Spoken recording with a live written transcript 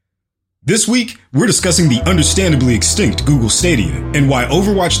This week, we're discussing the understandably extinct Google Stadia and why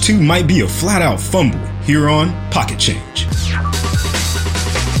Overwatch 2 might be a flat-out fumble here on Pocket Change.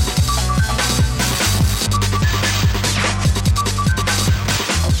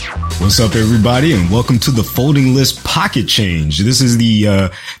 What's up, everybody, and welcome to the Folding List Pocket Change. This is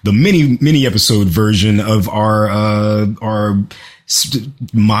the mini episode version of our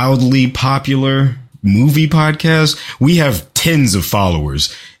mildly popular movie podcast. We have tens of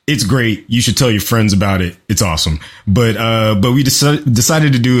followers. It's great. You should tell your friends about it. It's awesome. But we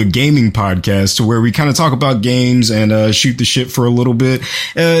decided to do a gaming podcast to where we kind of talk about games and shoot the shit for a little bit.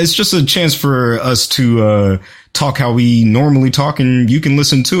 It's just a chance for us to talk how we normally talk, and you can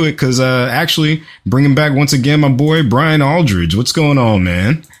listen to it because actually bringing back once again my boy Brian Aldridge. What's going on,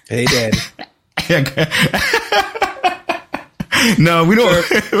 man? Hey, Daddy. No, we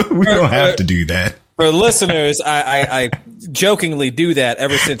don't. We don't have to do that. For listeners, I jokingly do that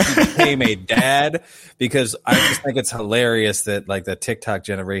ever since he became a dad, because I just think it's hilarious that like the TikTok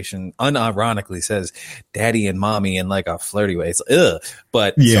generation unironically says daddy and mommy in like a flirty way. It's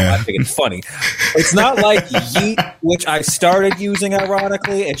but yeah, so I think it's funny. It's not like yeet, which I started using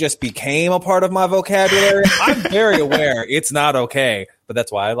ironically. It just became a part of my vocabulary. I'm very aware it's not okay, but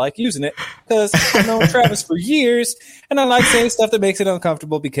that's why I like using it, because I've known Travis for years and I like saying stuff that makes it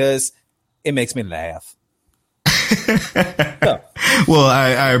uncomfortable because it makes me laugh. Well,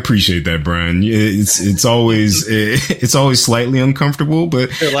 I appreciate that, Brian. It's always slightly uncomfortable, but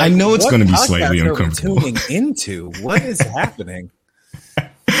like, I know it's going to be slightly uncomfortable. Tuning into what is happening?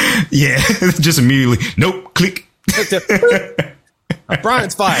 Yeah, just immediately. Nope. Click.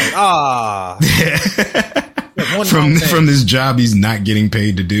 Brian's fired. From this job he's not getting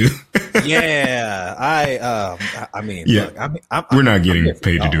paid to do. Yeah, I mean, yeah, look, we're not getting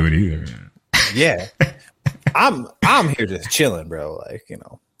paid to do it either. Yeah, I'm here just chilling, bro. Like, you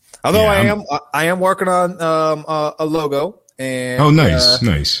know, although I am working on a logo. And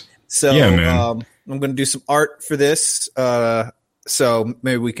nice. So yeah, man. I'm gonna do some art for this. So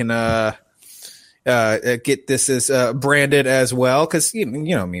maybe we can get this as branded as well, because you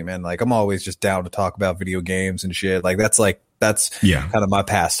know me, man. Like, I'm always just down to talk about video games and shit. Like that's kind of my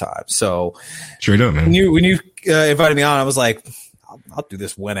pastime. So straight up, man. When you invited me on, I was like, I'll do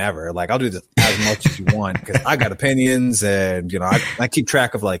this whenever. Like, I'll do this as much as you want, because I got opinions, and you know, I keep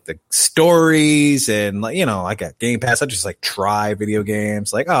track of like the stories, and like, you know, I got Game Pass. I just like try video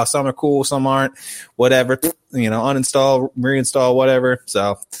games. Like, oh, some are cool, some aren't. Whatever, you know, uninstall, reinstall, whatever.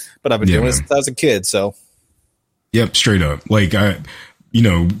 So, but I've been doing this since I was a kid. So, yep, straight up. Like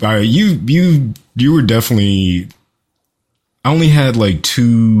you were definitely. I only had like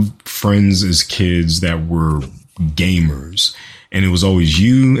two friends as kids that were gamers. And it was always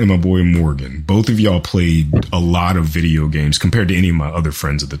you and my boy Morgan. Both of y'all played a lot of video games compared to any of my other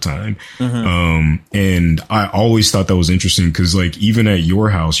friends at the time. Mm-hmm. And I always thought that was interesting because, like, even at your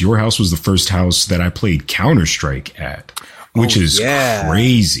house was the first house that I played Counter-Strike at, which is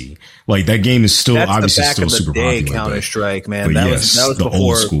crazy. Like, that game is still obviously still super popular. Counter-Strike, man. That was the before,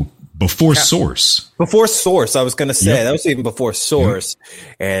 old school. Before Source. Before Source, I was going to say. That was even before Source.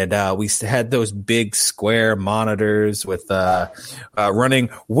 Yep. And we had those big square monitors with running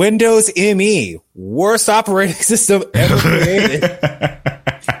Windows ME, worst operating system ever created.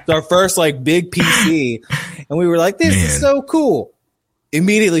 It's our first like big PC. And we were like, this is so cool.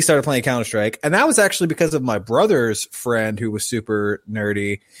 Immediately started playing Counter-Strike. And that was actually because of my brother's friend who was super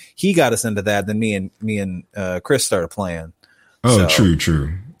nerdy. He got us into that. Then me and Chris started playing. Oh, so.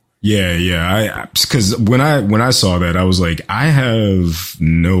 True. Yeah. Because when I saw that, I was like, I have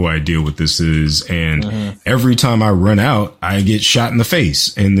no idea what this is, and every time I run out, I get shot in the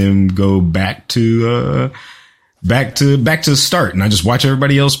face, and then go back to start, and I just watch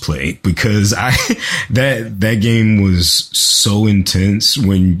everybody else play, because that game was so intense.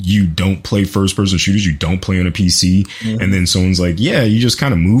 When you don't play first person shooters, you don't play on a PC, and then someone's like, yeah, you just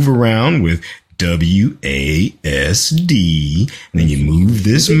kind of move around with WASD, and then you move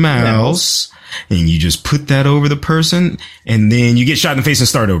this mouse and you just put that over the person, and then you get shot in the face and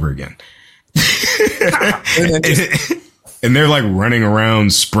start over again. And they're like running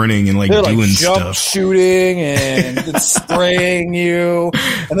around, sprinting, and like doing stuff, shooting and spraying you.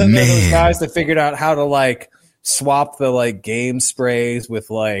 And then there are those guys that figured out how to like swap the like game sprays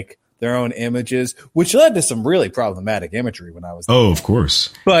with like their own images, which led to some really problematic imagery when I was there. Oh, of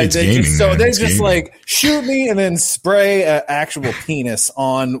course. But it's they just like shoot me and then spray an actual penis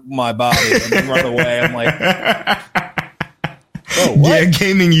on my body and then run away. I'm like, oh, what? Yeah,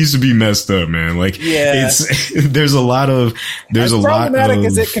 gaming used to be messed up, man. Like, there's a lot of problematic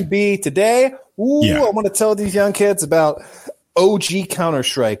as it can be today. I want to tell these young kids about OG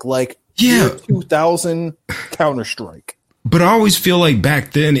Counter-Strike, like Yeah. 2000 Counter-Strike. But I always feel like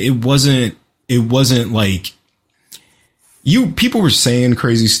back then it wasn't like people were saying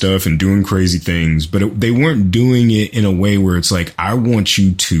crazy stuff and doing crazy things, but they weren't doing it in a way where it's like, I want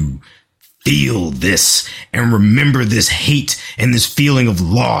you to feel this and remember this hate and this feeling of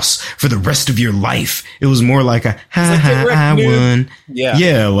loss for the rest of your life. It was more like a I won.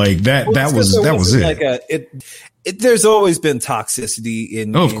 Yeah, like that. Well, that was it. Like there's always been toxicity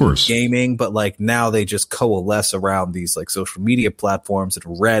in of course, gaming, but like now they just coalesce around these like social media platforms and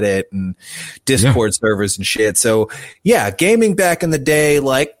Reddit and Discord servers and shit. So yeah, gaming back in the day,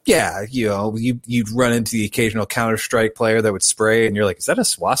 like, yeah, you know, you'd run into the occasional Counter-Strike player that would spray and you're like, is that a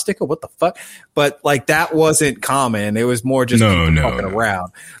swastika? What the fuck? But like that wasn't common. It was more just fucking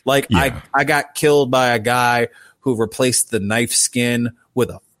around. Like I got killed by a guy who replaced the knife skin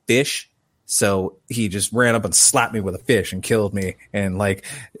with a fish. So he just ran up and slapped me with a fish and killed me, and like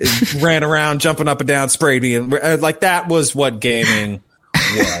ran around jumping up and down, sprayed me, and like that was what gaming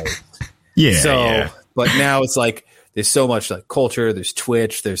was. But now it's like there's so much like culture, there's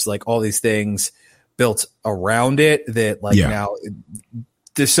Twitch, there's like all these things built around it that like now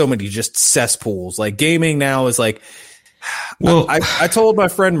there's so many just cesspools. Like gaming now is like, well, I told my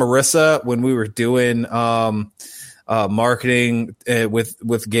friend Marissa when we were doing marketing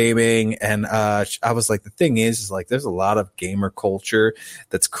with gaming, and I was like, the thing is like there's a lot of gamer culture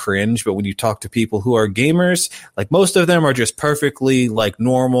that's cringe, but when you talk to people who are gamers, like most of them are just perfectly like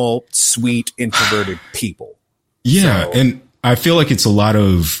normal, sweet, introverted people. And I feel like it's a lot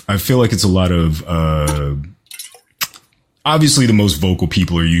of obviously the most vocal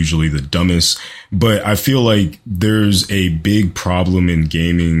people are usually the dumbest, but I feel like there's a big problem in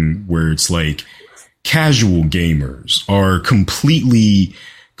gaming where it's like casual gamers are completely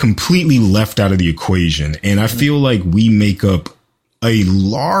left out of the equation. And I feel like we make up a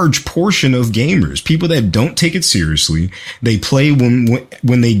large portion of gamers, people that don't take it seriously. They play when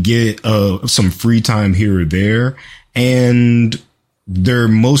they get some free time here or there, and they're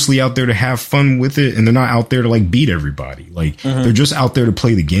mostly out there to have fun with it, and they're not out there to like beat everybody. Like they're just out there to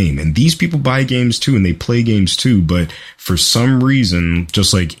play the game. And these people buy games too, and they play games too. But for some reason,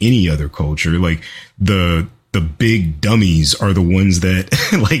 just like any other culture, like the big dummies are the ones that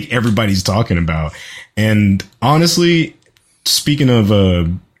like everybody's talking about. And honestly, speaking of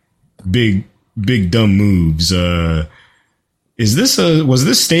big dumb moves, was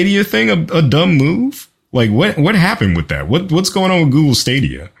this Stadia thing a dumb move? Like what happened with that? What's going on with Google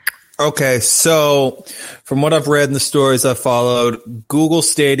Stadia? Okay, so from what I've read in the stories I've followed, Google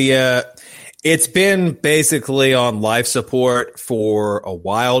Stadia, it's been basically on life support for a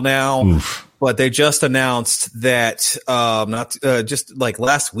while now. Oof. But they just announced that just like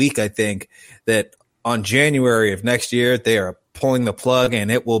last week, I think, that on January of next year they are pulling the plug,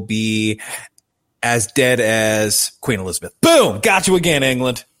 and it will be as dead as Queen Elizabeth. Boom! Got you again,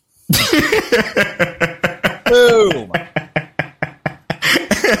 England. Boom.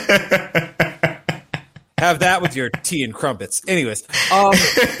 Have that with your tea and crumpets. Anyways,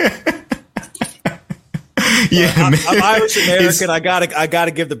 yeah, I'm Irish American. I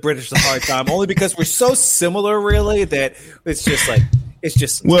gotta give the British a hard time, only because we're so similar, really, that it's just like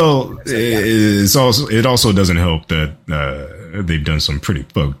well. It also doesn't help that they've done some pretty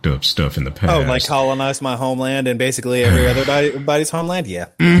fucked up stuff in the past. Oh, like colonized my homeland and basically everybody's homeland. Yeah.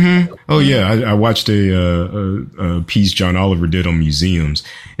 Mm-hmm. Oh yeah, I watched a piece John Oliver did on museums.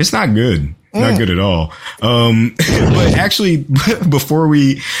 It's not good. Not good at all. But actually, before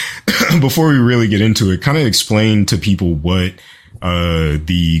we really get into it, kind of explain to people what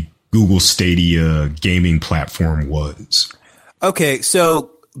the Google Stadia gaming platform was. Okay,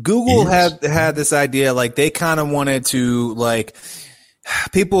 so Google had this idea, like they kind of wanted to like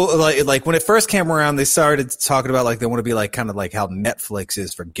people like when it first came around, they started talking about like they want to be like kind of like how Netflix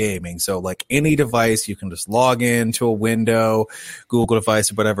is for gaming. So like any device, you can just log into a window, Google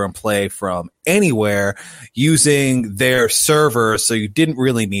device or whatever, and play from anywhere using their server. So you didn't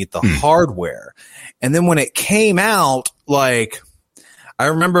really need the hardware. And then when it came out, like I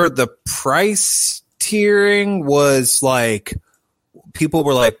remember the price tiering was like, people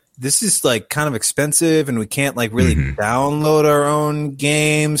were like, this is like kind of expensive and we can't like really download our own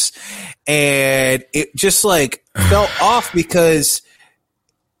games. And it just like fell off because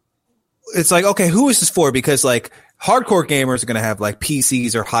it's like, okay, who is this for? Because like hardcore gamers are going to have like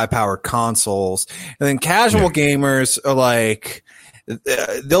PCs or high powered consoles. And then casual gamers are like,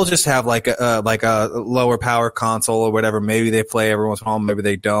 they'll just have like a lower power console or whatever. Maybe they play every once in a while, maybe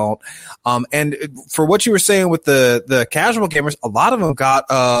they don't. And for what you were saying with the casual gamers, a lot of them got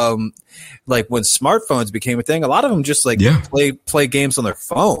like when smartphones became a thing, a lot of them just like play games on their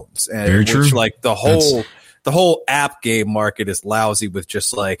phones. And very true. Like the whole app game market is lousy with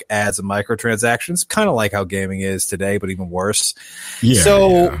just like ads and microtransactions, kind of like how gaming is today, but even worse. Yeah.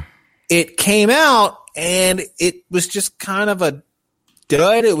 So it came out and it was just kind of a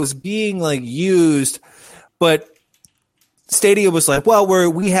dud. It was being like used, but Stadia was like, well,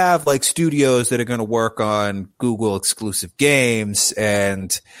 we have like studios that are going to work on Google exclusive games.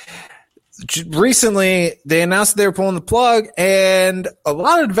 And recently they announced that they were pulling the plug, and a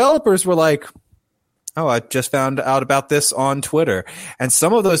lot of developers were like, oh, I just found out about this on Twitter. And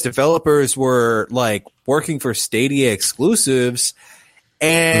some of those developers were like working for Stadia exclusives.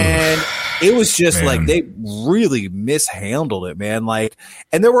 And it was just like they really mishandled it, man. Like,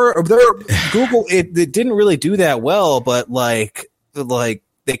 and there were Google, it didn't really do that well, but like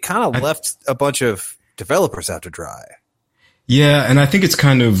they kind of left a bunch of developers out to dry. Yeah, and I think it's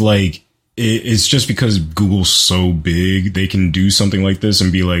kind of like it's just because Google's so big, they can do something like this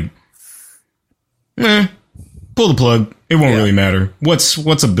and be like, pull the plug. It won't really matter. What's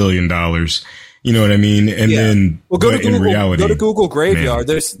 $1 billion? You know what I mean? And then, well, go to Google Graveyard.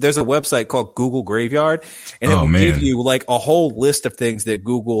 Man. There's a website called Google Graveyard, and it will give you like a whole list of things that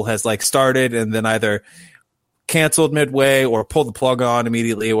Google has like started and then either canceled midway or pulled the plug on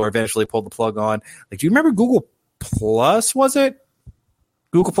immediately or eventually pulled the plug on. Like, do you remember Google Plus? Was it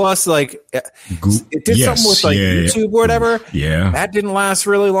Google Plus? Like, it did something with like YouTube or whatever. Yeah, that didn't last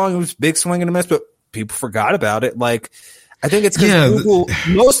really long. It was a big swing and a miss, but people forgot about it. Like, I think it's because Google,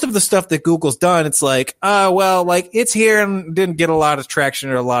 most of the stuff that Google's done, it's like, well, like it's here and didn't get a lot of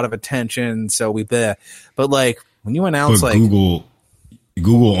traction or a lot of attention. So but like when you announce like Google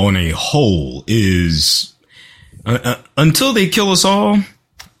on a whole is, until they kill us all,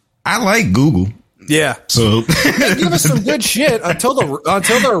 I like Google. Yeah. So they give us some good shit until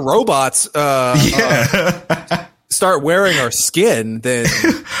their robots, start wearing our skin, then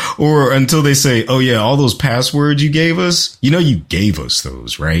or until they say, oh yeah, all those passwords you gave us, you gave us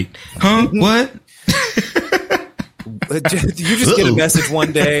those, right? Huh? What? You just get a message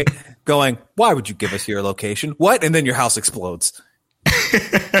one day going, why would you give us your location? What? And then your house explodes.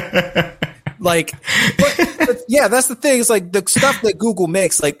 Like, but yeah, that's the thing. It's like the stuff that Google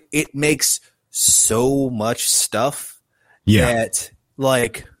makes, like it makes so much stuff that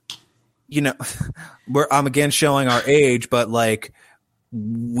like, I'm again showing our age, but like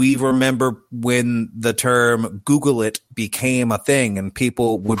we remember when the term Google it became a thing and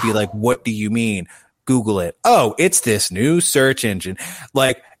people would be like, what do you mean? Google it. Oh, it's this new search engine.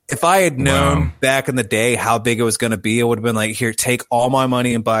 Like if I had known back in the day how big it was going to be, it would have been like, here, take all my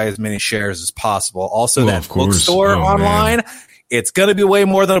money and buy as many shares as possible. Also, that bookstore online, it's going to be way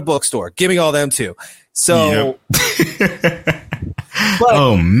more than a bookstore. Give me all them too. So, but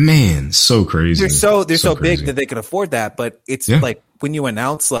oh man, so crazy. They're so big that they can afford that. But it's like when you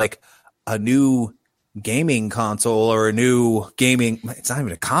announce like a new gaming console or a new gaming, it's not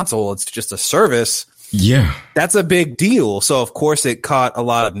even a console, it's just a service. Yeah. That's a big deal. So of course it caught a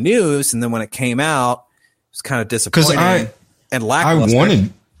lot of news. And then when it came out, it was kind of disappointing and lackluster.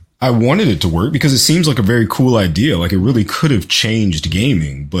 I wanted it to work because it seems like a very cool idea. Like it really could have changed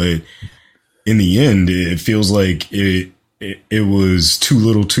gaming, but in the end, it feels like it was too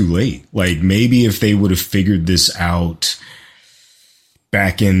little too late. Like maybe if they would have figured this out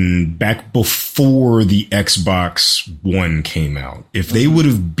back before the Xbox One came out, if they would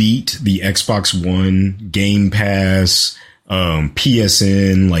have beat the Xbox One, Game Pass,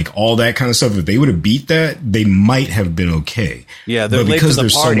 PSN, like all that kind of stuff, if they would have beat that, they might have been okay. Yeah, they're but late because to the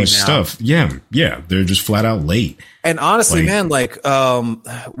there's so party much now. stuff. Yeah, they're just flat out late. And honestly, man, like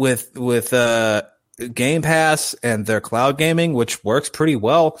with Game Pass and their cloud gaming, which works pretty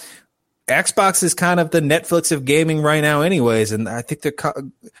well, Xbox is kind of the Netflix of gaming right now anyways. And I think they're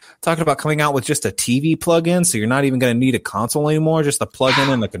talking about coming out with just a TV plug-in. So you're not even going to need a console anymore, just a plug-in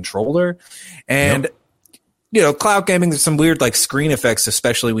and a controller. And, cloud gaming, there's some weird like screen effects,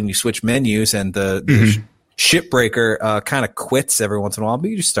 especially when you switch menus and the shipbreaker kind of quits every once in a while, but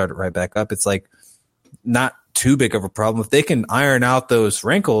you just start it right back up. It's like not too big of a problem. If they can iron out those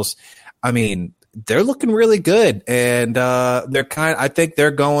wrinkles, I mean, they're looking really good. And I think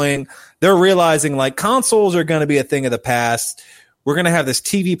they're realizing like consoles are going to be a thing of the past. We're going to have this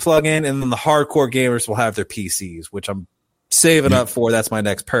TV plug-in and then the hardcore gamers will have their PCs, which I'm saving up for. That's my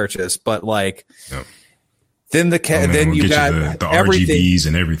next purchase. But like, then then you got the everything. RGBs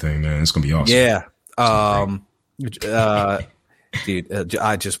and everything, man. It's going to be awesome. Yeah. dude,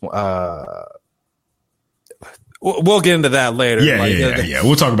 I just we'll get into that later. Yeah.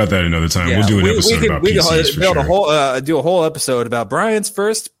 We'll talk about that another time. We'll do an episode about PCs for sure. Do a whole episode about Brian's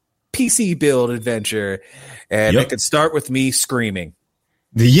first PC build adventure, and it could start with me screaming.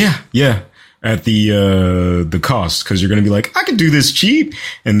 Yeah. At the cost, because you're going to be like, I could do this cheap,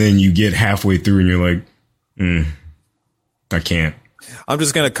 and then you get halfway through and you're like, I can't. I'm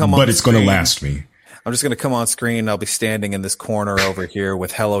just going to come on, but it's going to last me. I'm just going to come on screen. I'll be standing in this corner over here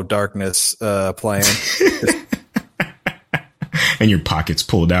with Hello Darkness playing. And your pockets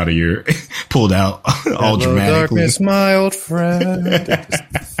pulled out all Hello dramatically. Darkness, my old friend.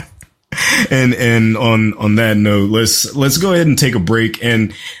 And on that note, let's go ahead and take a break.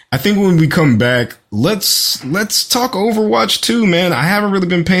 And I think when we come back, let's talk Overwatch 2, man. I haven't really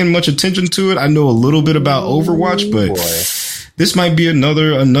been paying much attention to it. I know a little bit about Overwatch, but this might be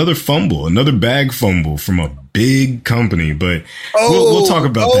another fumble, another bag fumble from a big company. But we'll talk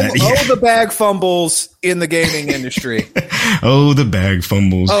about that. The bag fumbles in the gaming industry. The bag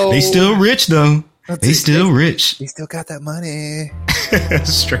fumbles. They still rich though. They still rich. They still got that money.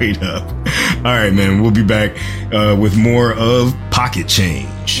 Straight up. All right, man. We'll be back with more of Pocket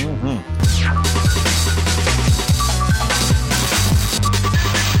Change.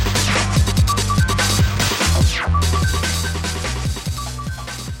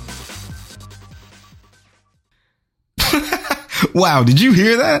 Wow, did you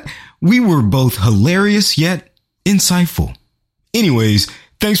hear that? We were both hilarious yet insightful. Anyways,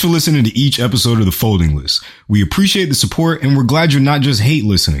 thanks for listening to each episode of The Folding List. We appreciate the support, and we're glad you're not just hate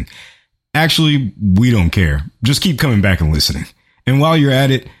listening. Actually, we don't care. Just keep coming back and listening. And while you're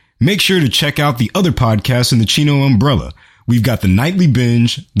at it, make sure to check out the other podcasts in the Chino umbrella. We've got The Nightly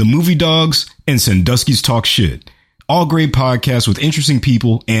Binge, The Movie Dogs, and Sandusky's Talk Shit. All great podcasts with interesting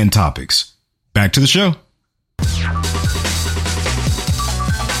people and topics. Back to the show.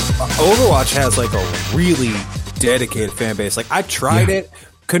 Overwatch has like a really dedicated fan base. Like I tried it,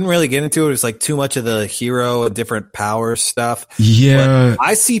 couldn't really get into it. It was like too much of the hero and different power stuff. Yeah. But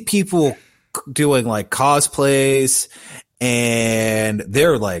I see people doing like cosplays and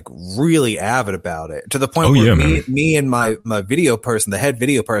they're like really avid about it to the point where me and my video person, the head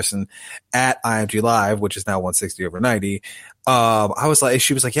video person at IMG Live, which is now 160/90. I was like,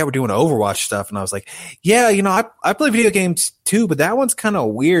 she was like, yeah, we're doing Overwatch stuff. And I was like, yeah, I play video games too, but that one's kind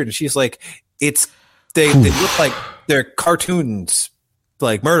of weird. And she's like, they look like they're cartoons,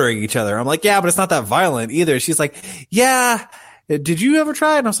 like murdering each other. I'm like, yeah, but it's not that violent either. She's like, yeah, did you ever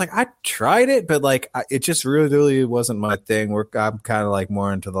try it? And I was like, I tried it, but like, it just really wasn't my thing. I'm kind of like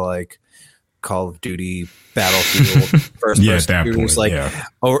more into the like Call of Duty, Battlefield, first person shooters. Like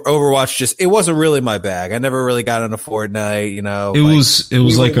Overwatch, it wasn't really my bag. I never really got into Fortnite. It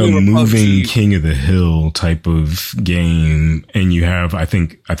was like a moving King of the Hill type of game, and you have I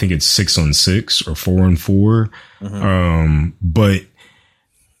think it's 6-on-6 or 4-on-4. Mm-hmm. But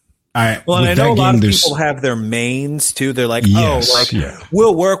I know a lot of people have their mains too. They're like,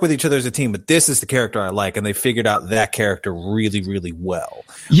 we'll work with each other as a team, but this is the character I like, and they figured out that character really, really well.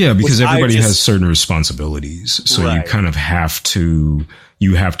 Yeah, because everybody has certain responsibilities, so you kind of have to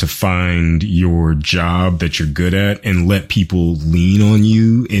find your job that you're good at and let people lean on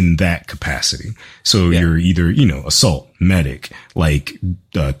you in that capacity. So you're either assault, medic, like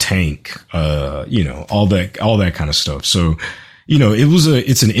tank, all that kind of stuff. So.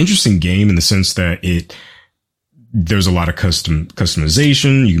 It's an interesting game in the sense that there's a lot of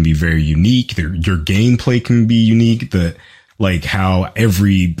customization. You can be very unique. Your gameplay can be unique. How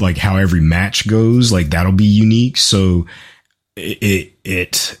every match goes, like that'll be unique. So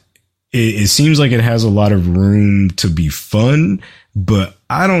it seems like it has a lot of room to be fun, but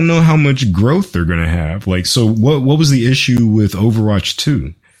I don't know how much growth they're going to have. Like, so what was the issue with Overwatch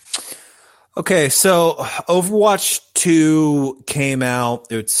 2? Okay, so Overwatch 2 came out.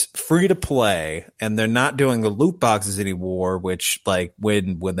 It's free to play, and they're not doing the loot boxes anymore, which like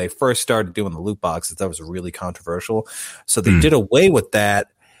when they first started doing the loot boxes, that was really controversial. So they did away with that.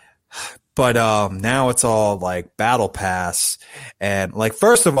 But now it's all like battle pass. And like,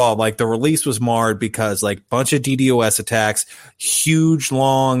 first of all, like the release was marred because like bunch of DDoS attacks, huge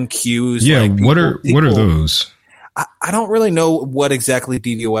long queues. Yeah, like, what are those? I don't really know what exactly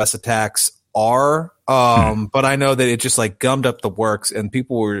DDoS attacks are, but I know that it just like gummed up the works, and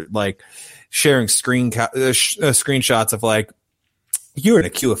people were like sharing screenshots of like, you're in a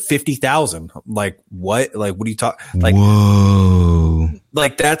queue of 50,000. Like what? Like what are you talking? Like, whoa!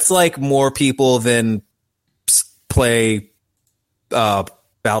 Like that's like more people than play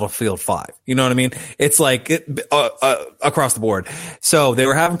Battlefield 5. You know what I mean? It's like across the board. So they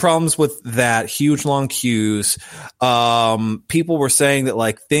were having problems with that, huge long queues. People were saying that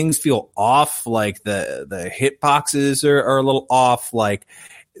like things feel off, like the hitboxes are a little off. Like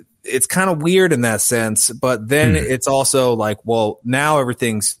it's kind of weird in that sense, but then it's also like, well, now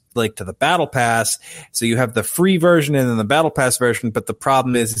everything's like to the battle pass. So you have the free version and then the battle pass version. But the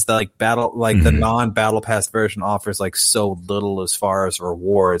problem is that like the non-battle pass version offers like so little as far as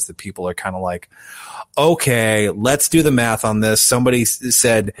rewards that people are kind of like, okay, let's do the math on this. Somebody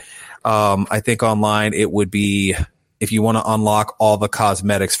said, I think online it would be, if you want to unlock all the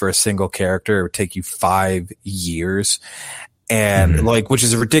cosmetics for a single character, it would take you 5 years. And like, which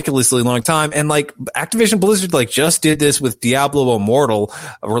is a ridiculously long time. And like Activision Blizzard, like just did this with Diablo Immortal,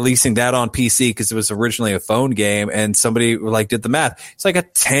 releasing that on PC because it was originally a phone game. And somebody like did the math. It's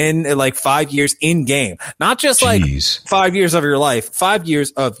like 5 years in game, not just like 5 years of your life, 5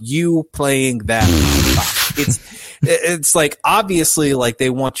 years of you playing that. It's like, obviously like they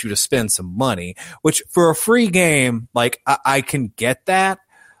want you to spend some money, which for a free game, like I can get that,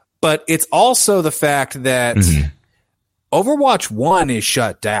 but it's also the fact that Overwatch 1 is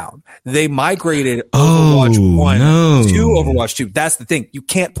shut down. They migrated Overwatch 1 to Overwatch 2. That's the thing. You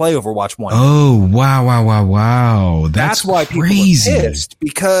can't play Overwatch 1. Oh, wow. That's why crazy. People are pissed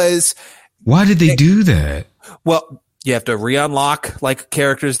because... Why did they do that? Well, you have to re-unlock like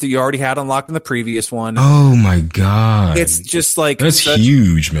characters that you already had unlocked in the previous one. Oh my God. It's just like... That's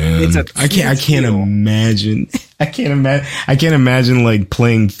huge, man. I can't imagine... I can't imagine like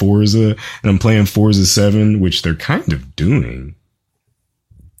playing Forza and I'm playing Forza 7, which they're kind of doing.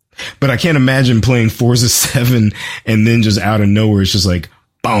 But I can't imagine playing Forza 7 and then just out of nowhere, it's just like,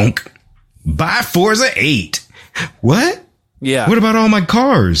 bonk, buy Forza 8. What? Yeah. What about all my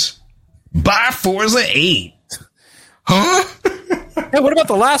cars? Buy Forza 8. Huh? Hey, what about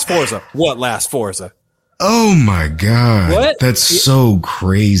the last Forza? What last Forza? Oh my God. What? That's so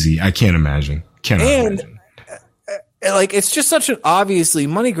crazy. I can't imagine. Imagine. Like, it's just such an obviously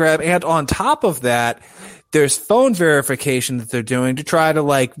money grab. And on top of that, there's phone verification that they're doing to try to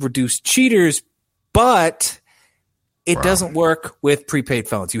like reduce cheaters, but it doesn't work with prepaid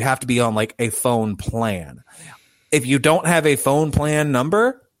phones. You have to be on like a phone plan. If you don't have a phone plan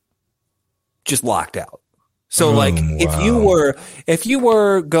number, just locked out. So if you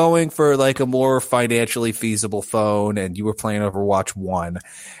were going for like a more financially feasible phone and you were playing Overwatch 1,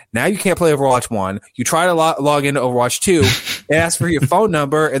 now you can't play Overwatch 1. You try to log into Overwatch 2, it asks for your phone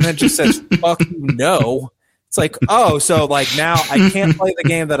number and then just says, fuck you, no. It's like, oh, so like now I can't play the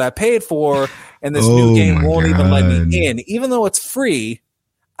game that I paid for and this new game won't even let me in. Even though it's free,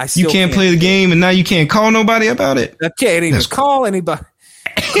 I still can't play the game and now you can't call nobody about it? I can't even call anybody.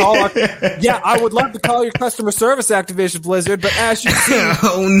 I would love to call your customer service, Activision Blizzard, but as you see,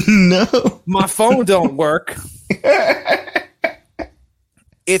 oh no, my phone don't work.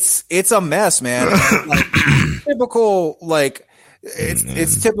 It's a mess, man. Like, typical, like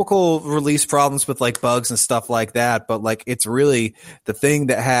it's typical release problems with like bugs and stuff like that. But like, it's really the thing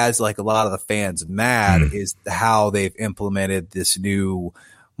that has like a lot of the fans mad is how they've implemented this new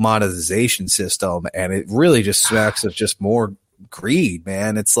monetization system, and it really just smacks of just more greed,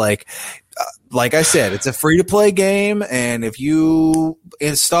 man. It's like I said, it's a free to play game, and if you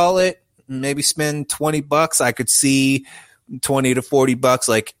install it, maybe spend $20, I could see $20 to $40.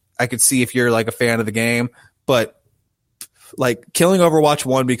 Like, I could see if you're like a fan of the game, but like killing Overwatch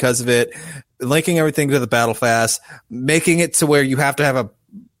 1 because of it, linking everything to the battle pass, making it to where you have to have a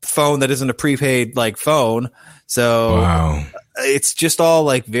phone that isn't a prepaid like phone. So it's just all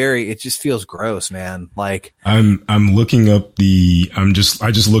like it just feels gross, man. Like I'm looking up I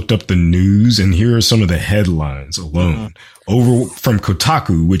just looked up the news, and here are some of the headlines alone. From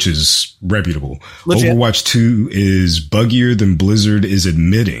Kotaku, which is reputable. Legit. Overwatch 2 is buggier than Blizzard is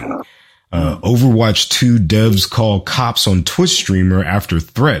admitting. Overwatch 2 devs call cops on Twitch streamer after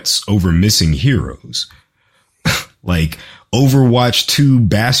threats over missing heroes. Like Overwatch 2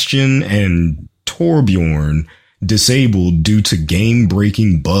 Bastion and Torbjorn disabled due to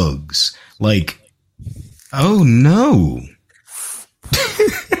game-breaking bugs. Like, oh no.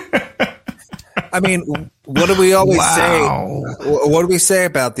 I mean, what do we always say? What do we say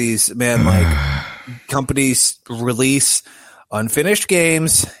about these, man? Like, companies release unfinished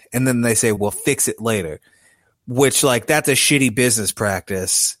games and then they say, we'll fix it later, which like, that's a shitty business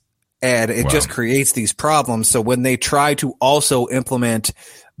practice. And it just creates these problems. So when they try to also implement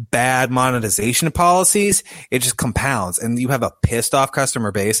bad monetization policies, it just compounds, and you have a pissed off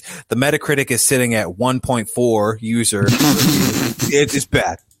customer base. The Metacritic is sitting at 1.4 user. It is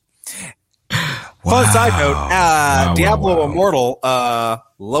bad. Fun side note, Diablo Immortal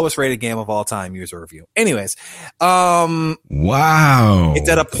lowest rated game of all time, user review. Anyways, wow. It's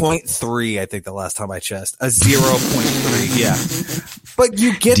at a 0.3, I think the last time I checked. A 0.3, yeah. But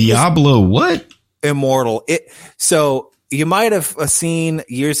you get Diablo what? Immortal. So you might have seen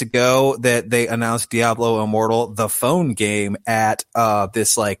years ago that they announced Diablo Immortal, the phone game, at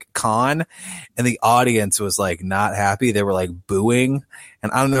this like con, and the audience was like not happy. They were like booing.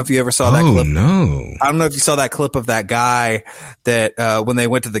 And I don't know if you ever saw that clip. No. I don't know if you saw that clip of that guy that when they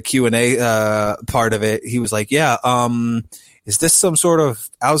went to the Q&A part of it, he was like, yeah, is this some sort of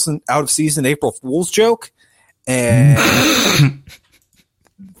out of season April Fool's joke? And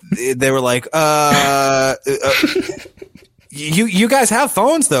they were like, you guys have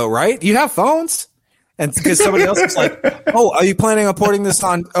phones though, right? You have phones? And because somebody else was like, oh, are you planning on porting this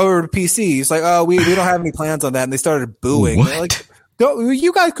on over to PC? He's like, oh, we don't have any plans on that. And they started booing. What? They're like,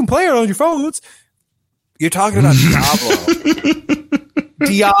 you guys can play it on your phones. You're talking about Diablo.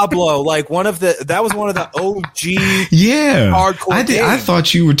 Diablo, like that was one of the OG hardcore games. I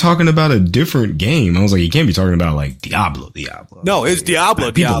thought you were talking about a different game. I was like, you can't be talking about like Diablo. No, it's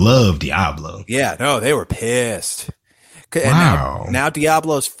Diablo. People love Diablo. Yeah, no, they were pissed. And wow. Now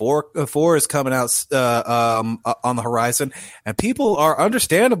Diablo's 4 is coming out on the horizon, and people are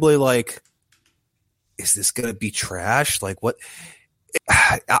understandably like, is this going to be trash? Like what?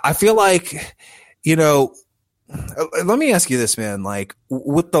 I feel like, let me ask you this, man, like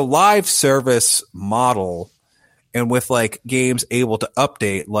with the live service model and with like games able to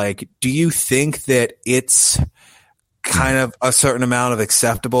update, like, do you think that it's kind of a certain amount of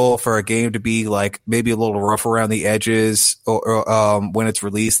acceptable for a game to be like maybe a little rough around the edges or when it's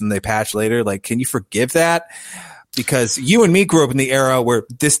released and they patch later? Like, can you forgive that? Because you and me grew up in the era where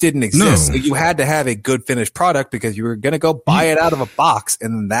this didn't exist. No. So you had to have a good finished product because you were going to go buy it out of a box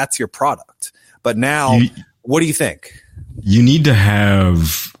and that's your product. But now, what do you think? You need to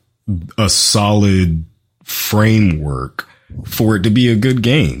have a solid framework for it to be a good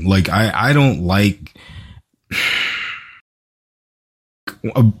game. Like, I don't like,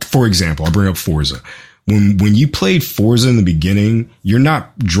 for example, I'll bring up Forza. When you played Forza in the beginning, you're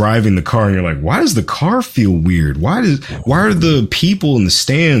not driving the car and you're like, why does the car feel weird? Why are the people in the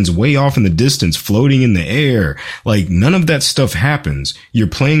stands way off in the distance floating in the air? Like, none of that stuff happens. You're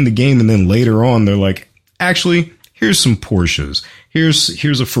playing the game and then later on they're like, actually, here's some Porsches.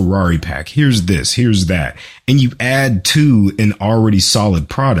 Here's a Ferrari pack. Here's this, here's that. And you add to an already solid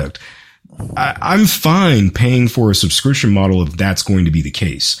product. I'm fine paying for a subscription model if that's going to be the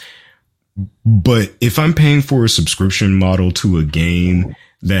case. But if I'm paying for a subscription model to a game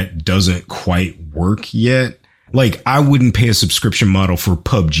that doesn't quite work yet, like I wouldn't pay a subscription model for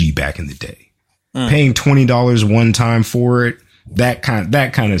PUBG back in the day. Paying $20 one time for it,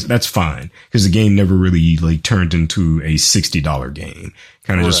 that's fine because the game never really like turned into a $60 game.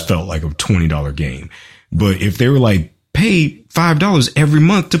 Kind of just felt like a $20 game. But if they were like, pay $5 every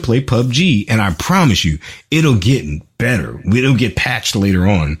month to play PUBG, and I promise you, it'll get better. It'll get patched later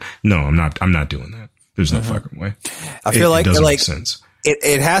on. No, I'm not doing that. There's no fucking way. I feel like it doesn't make sense.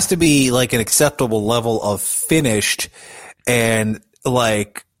 It has to be like an acceptable level of finished, and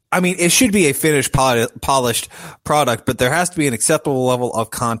like, I mean, it should be a finished, polished product, but there has to be an acceptable level of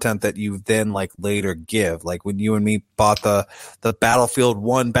content that you then like later give. Like when you and me bought the Battlefield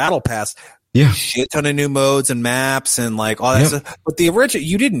 1 Battle Pass. Yeah. Shit ton of new modes and maps and like all that stuff. But the original,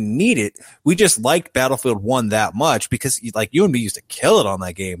 you didn't need it. We just liked Battlefield 1 that much because like you and me used to kill it on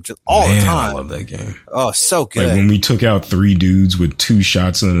that game just all the time. I love that game. Oh, so good. Like when we took out 3 dudes with 2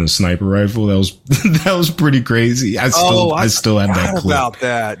 shots and a sniper rifle, that was pretty crazy. I still have that clip. About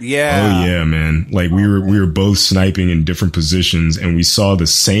that. Yeah. Oh yeah, man. Like we were both sniping in different positions and we saw the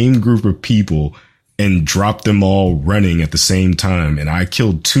same group of people and dropped them all running at the same time. And I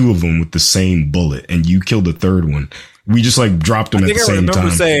killed 2 of them with the same bullet and you killed the 3rd one. We just like dropped them at the same time. I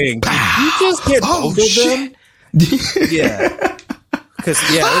remember saying, did you just get both of them? Yeah. Cause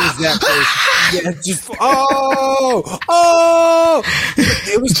it was that crazy. Yeah, just,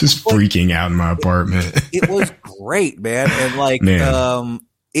 it was just like, freaking out in my apartment. It was great, man. And like,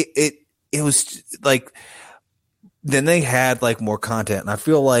 it was like, then they had like more content and I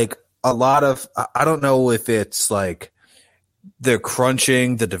feel like, a lot of, I don't know if it's like they're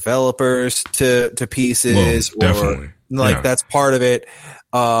crunching the developers to pieces or like that's part of it.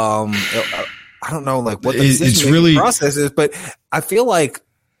 I don't know like what the process is, but I feel like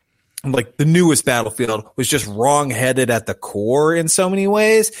the newest Battlefield was just wrong-headed at the core in so many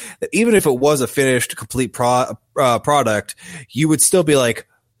ways that even if it was a finished complete product, you would still be like,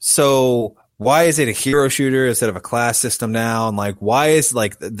 so why is it a hero shooter instead of a class system now? And like, why is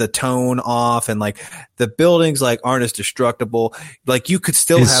like the tone off and like the buildings like aren't as destructible? Like you could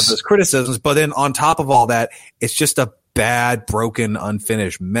still have those criticisms, but then on top of all that, it's just a bad, broken,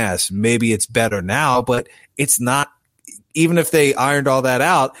 unfinished mess. Maybe it's better now, but it's not. Even if they ironed all that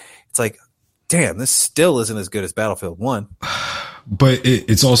out, it's like, damn, this still isn't as good as Battlefield 1. But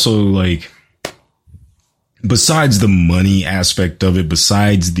it's also like, besides the money aspect of it,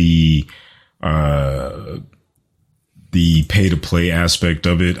 besides the pay to play aspect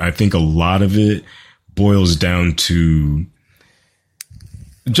of it, I think a lot of it boils down to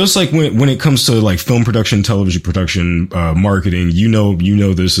just like when it comes to like film production, television production, marketing, you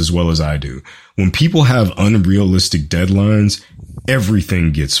know this as well as I do. When people have unrealistic deadlines,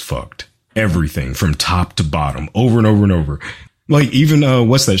 everything gets fucked. Everything from top to bottom, over and over and over. Like even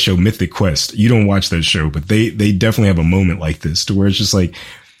what's that show, Mythic Quest? You don't watch that show, but they definitely have a moment like this to where it's just like,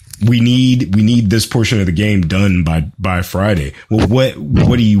 we need this portion of the game done by Friday. Well,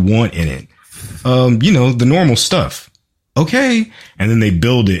 what do you want in it? The normal stuff. Okay. And then they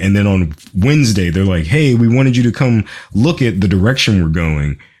build it. And then on Wednesday, they're like, hey, we wanted you to come look at the direction we're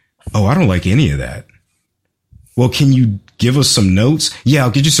going. Oh, I don't like any of that. Well, can you give us some notes? Yeah,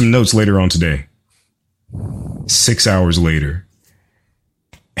 I'll get you some notes later on today. 6 hours later.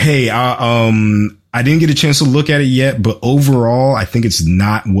 Hey, I didn't get a chance to look at it yet, but overall, I think it's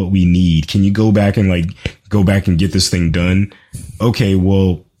not what we need. Can you go back and get this thing done? Okay,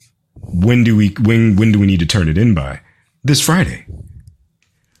 well, when do we need to turn it in by? This Friday.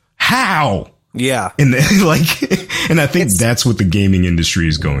 How? Yeah. And I think that's what the gaming industry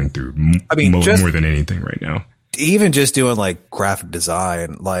is going through. More than anything right now. Even just doing like graphic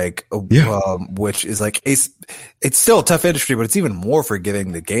design, which is like, it's still a tough industry, but it's even more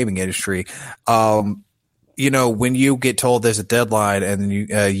forgiving the gaming industry. When you get told there's a deadline and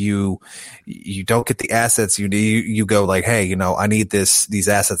you don't get the assets you go like, hey, I need these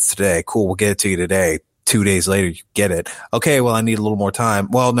assets today. Cool. We'll get it to you today. 2 days later, you get it. Okay. Well, I need a little more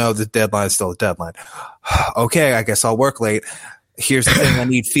time. Well, no, the deadline is still a deadline. Okay. I guess I'll work late. Here's the thing. I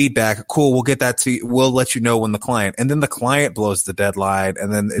need feedback. Cool. We'll get that to you. We'll let you know when the client, and then the client blows the deadline.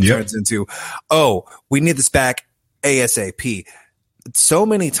 And then it turns into, oh, we need this back ASAP. So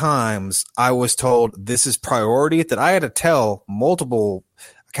many times I was told this is priority that I had to tell multiple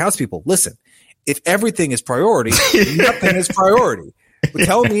accounts people, listen, if everything is priority, nothing is priority.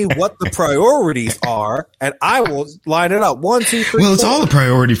 Tell me what the priorities are, and I will line it up. 1, 2, 3. Well, it's 4. All a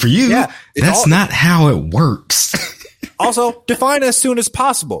priority for you. Yeah, that's not how it works. Also, define as soon as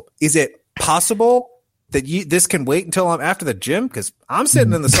possible. Is it possible that this can wait until I'm after the gym? Because I'm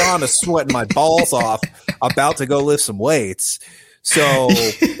sitting in the sauna sweating my balls off, about to go lift some weights. So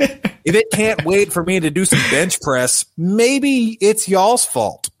if it can't wait for me to do some bench press, maybe it's y'all's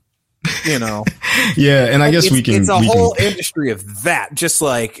fault. Yeah, and I guess it's a whole industry of that.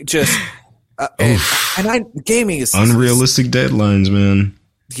 Gaming is unrealistic deadlines, man.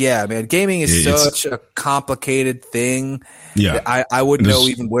 Yeah, man. Gaming is such a complicated thing. Yeah. I wouldn't know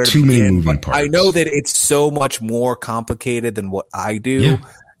even where to begin. Too many moving parts. I know that it's so much more complicated than what I do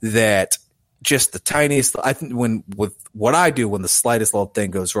that just the tiniest, I think with what I do, when the slightest little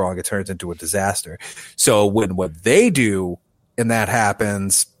thing goes wrong, it turns into a disaster. So when what they do and that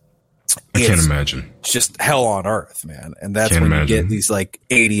happens, I can't imagine. It's just hell on earth, man. And that's when you get these like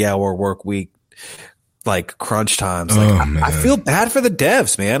 80-hour work week, like crunch times. Like, I feel bad for the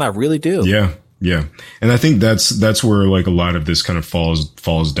devs, man. I really do. Yeah. Yeah. And I think that's where like a lot of this kind of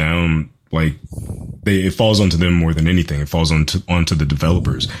falls down. Like it falls onto them more than anything. It falls onto the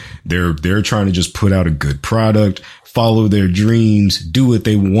developers. They're trying to just put out a good product, follow their dreams, do what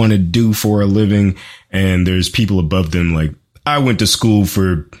they want to do for a living. And there's people above them. Like, I went to school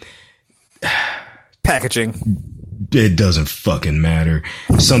for packaging. It doesn't fucking matter.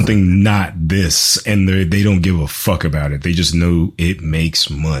 Something not this, and they don't give a fuck about it. They just know it makes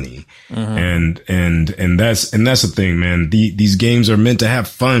money. Mm-hmm. And that's the thing, man. These games are meant to have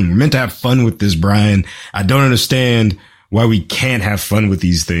fun. We're meant to have fun with this, Brian. I don't understand why we can't have fun with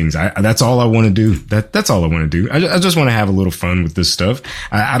these things. That's all I want to do. That's all I want to do. I just want to have a little fun with this stuff.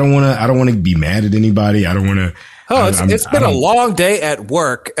 I don't want to be mad at anybody. I don't want to. Oh, it's been a long day at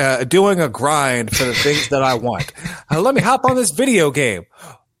work, doing a grind for the things that I want. Let me hop on this video game.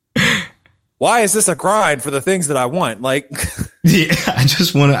 Why is this a grind for the things that I want? Like, yeah, I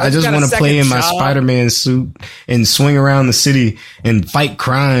just want to play in my Spider-Man suit and swing around the city and fight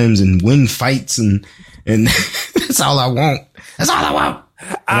crimes and win fights and that's all I want. That's all I want.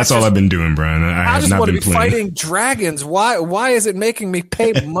 That's all I've been doing, Brian. I have not been playing. Fighting dragons. Why is it making me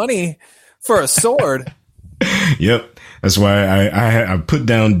pay money for a sword? Yep. That's why I put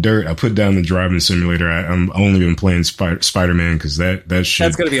down Dirt. I put down the driving simulator. I'm only been playing Spider-Man because that shit.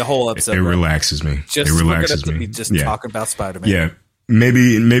 That's going to be a whole episode. It relaxes me. It relaxes me. Just talking about Spider-Man. Yeah.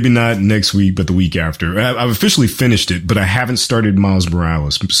 Maybe not next week, but the week after. I've officially finished it, but I haven't started Miles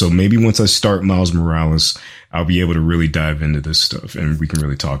Morales. So maybe once I start Miles Morales, I'll be able to really dive into this stuff and we can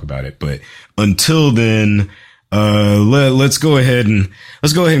really talk about it. But until then, let's go ahead and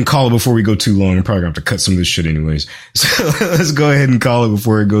call it before we go too long. I'm probably gonna have to cut some of this shit anyways. So let's go ahead and call it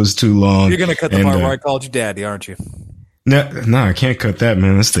before it goes too long. You're gonna cut the part where I called you daddy, aren't you? No, I can't cut that,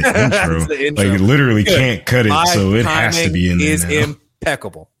 man. That's the intro. That's the intro. Like, literally can't cut it, so it has to be in there. Is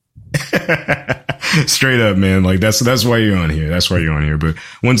impeccable. Straight up, man. Like that's why you're on here. That's why you're on here. But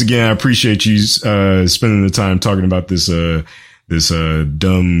once again, I appreciate you spending the time talking about this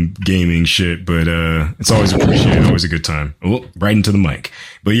dumb gaming shit. But it's always appreciated. Always a good time. Oh, right into the mic.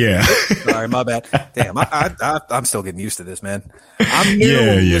 But yeah. Sorry, my bad. Damn, I'm still getting used to this, man. I'm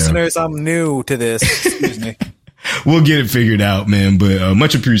new, listeners. I'm new to this. Excuse me. We'll get it figured out, man. But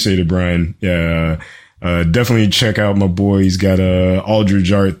much appreciated, Brian. Yeah. Definitely check out my boy. He's got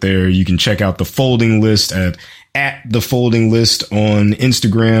Aldridge art there. You can check out the Folding List at the Folding List on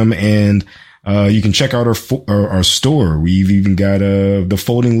Instagram, and you can check out our store. We've even got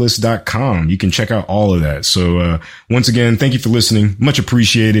thefoldinglist.com. You can check out all of that. So once again, thank you for listening. Much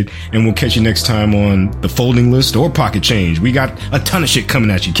appreciated, and we'll catch you next time on the Folding List or Pocket Change. We got a ton of shit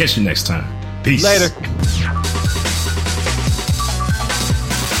coming at you. Catch you next time. Peace. Later.